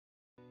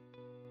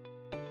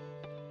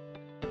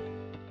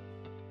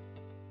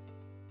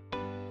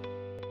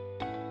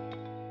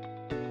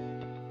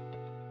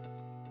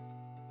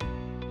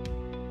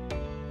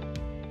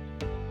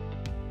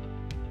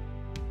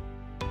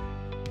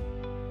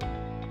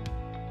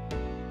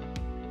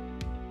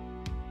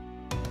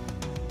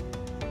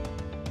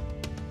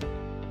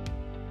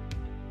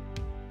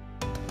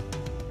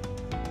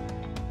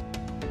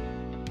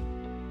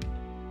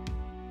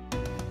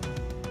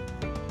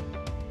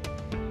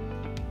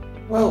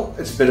Well,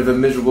 it's a bit of a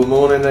miserable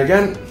morning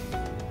again.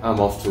 I'm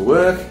off to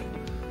work.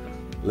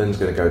 Lynn's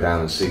going to go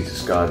down and see to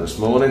Skye this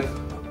morning.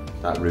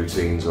 That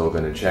routine's all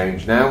going to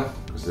change now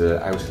because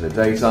they're out in the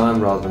daytime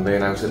rather than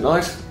being out at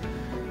night.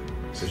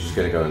 So she's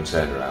going to go and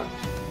turn around.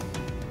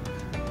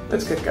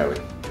 Let's get going.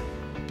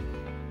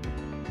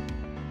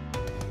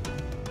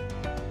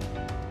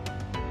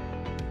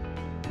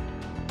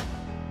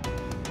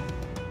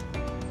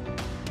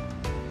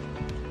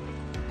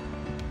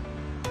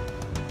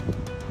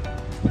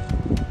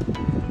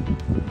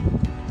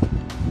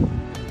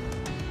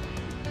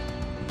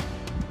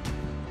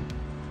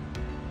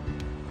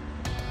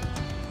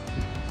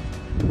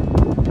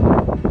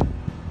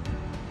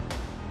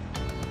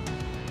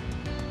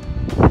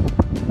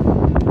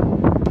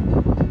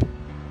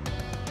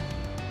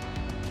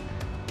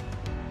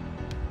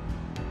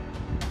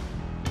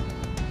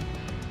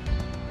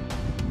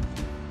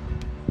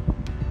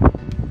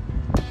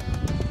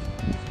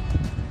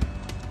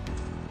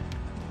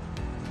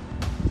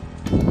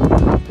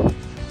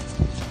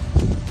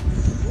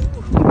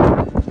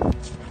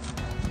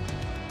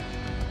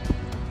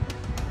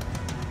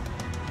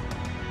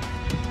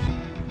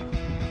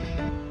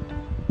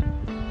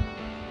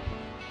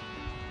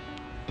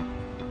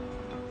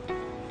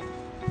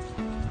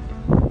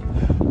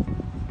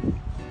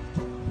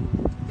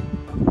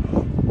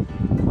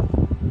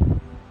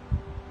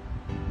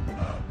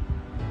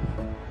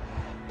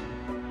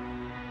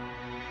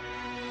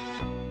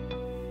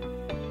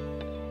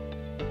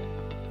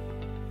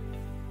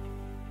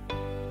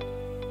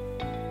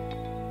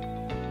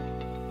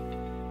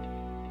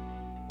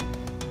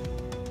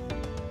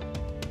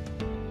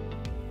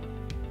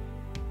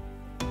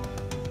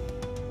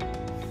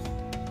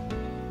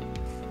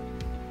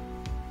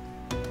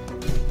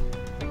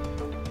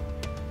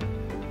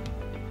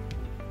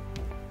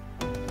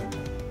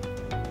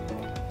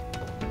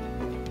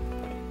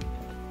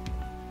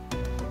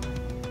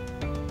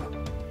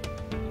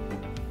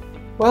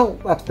 Well,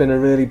 that's been a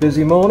really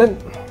busy morning.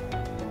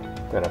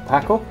 Gonna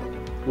pack up,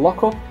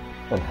 lock up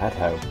and head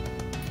home.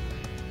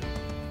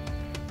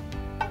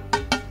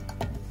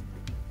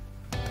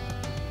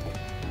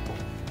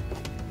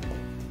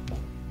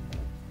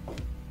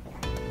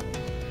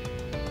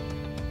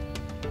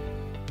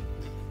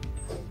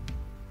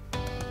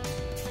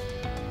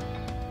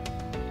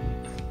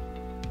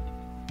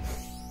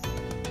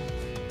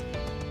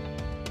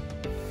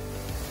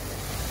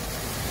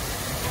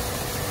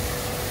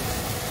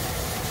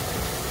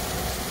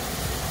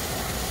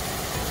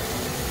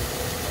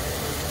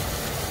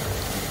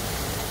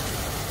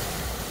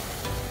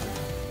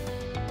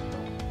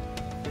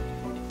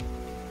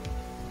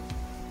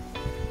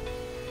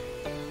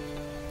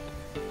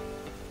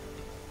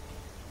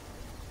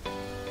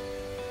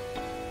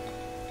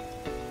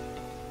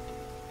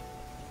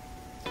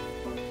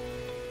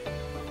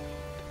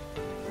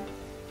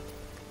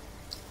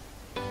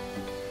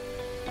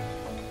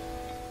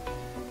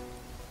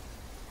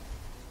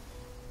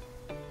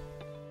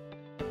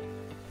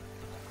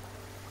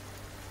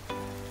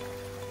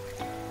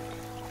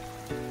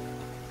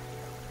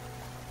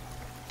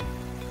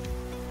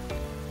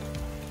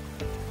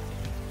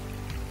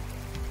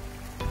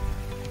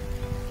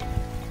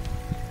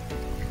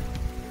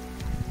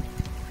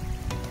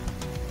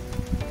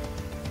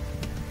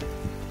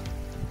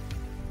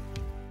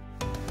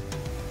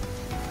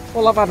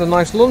 Well, I've had a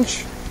nice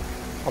lunch.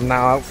 I'm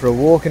now out for a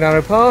walk in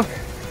Arrow Park.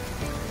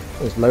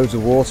 There's loads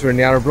of water in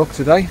the Arrow Brook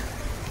today.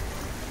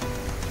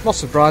 Not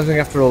surprising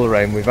after all the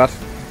rain we've had.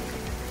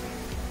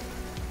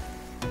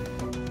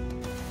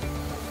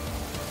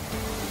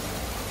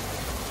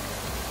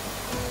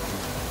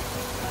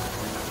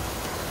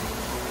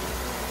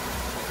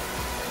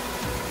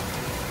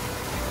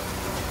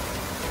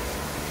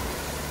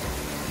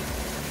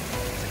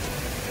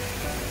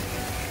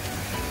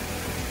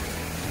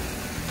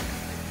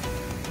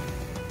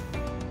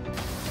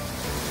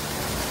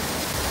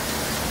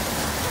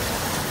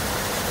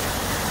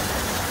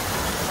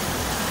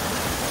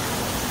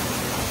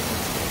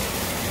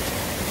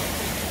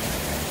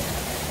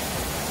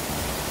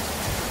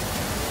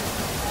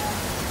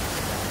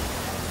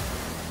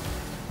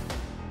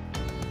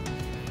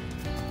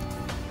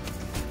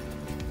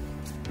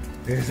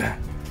 Who's that?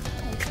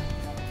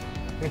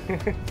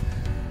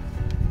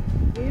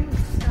 You,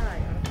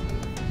 Skye.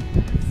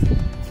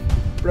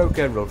 Broke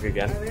her rug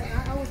again.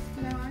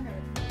 No, I know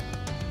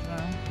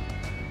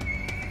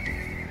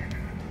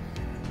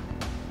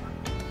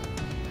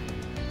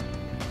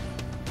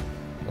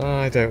it.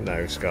 I don't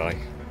know, Skye.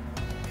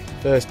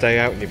 First day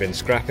out and you've been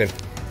scrapping.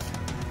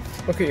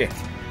 Look at you.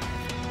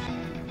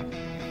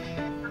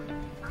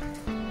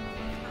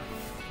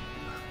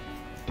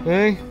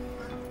 Hey?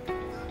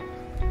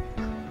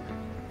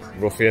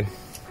 Ruffian.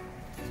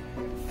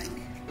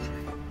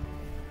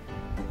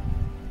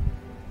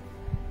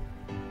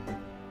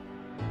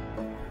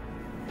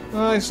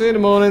 Hi, see you in the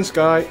morning,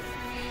 Skye.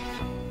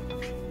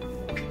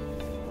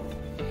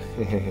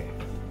 I've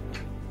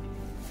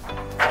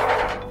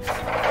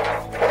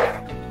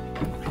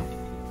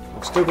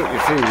still got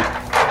your food.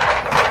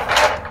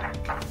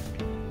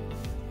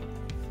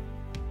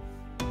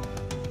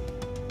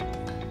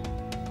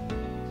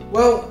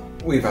 Well,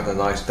 we've had a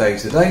nice day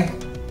today.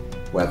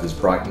 Weather's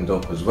brightened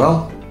up as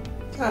well.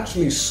 It's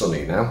actually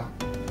sunny now.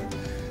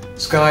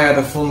 Skye had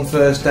a fun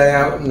first day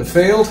out in the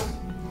field.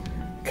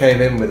 Came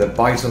in with a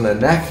bite on her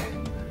neck,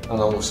 and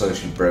also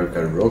she broke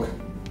her rug.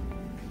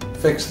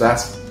 Fixed that.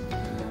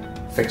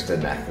 Fixed her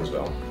neck as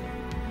well.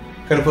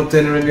 Gonna put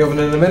dinner in the oven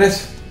in a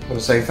minute. I'm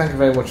gonna say thank you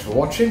very much for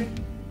watching.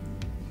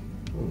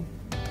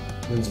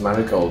 Lynn's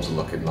marigolds are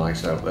looking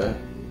nice out there.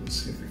 Let's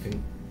see if we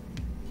can.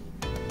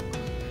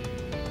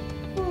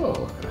 Oh,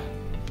 look at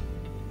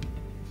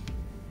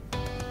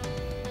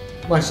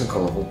that. Nice and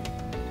colourful.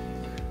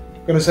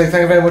 I'm gonna say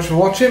thank you very much for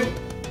watching,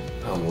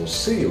 and we'll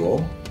see you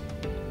all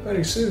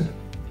very soon.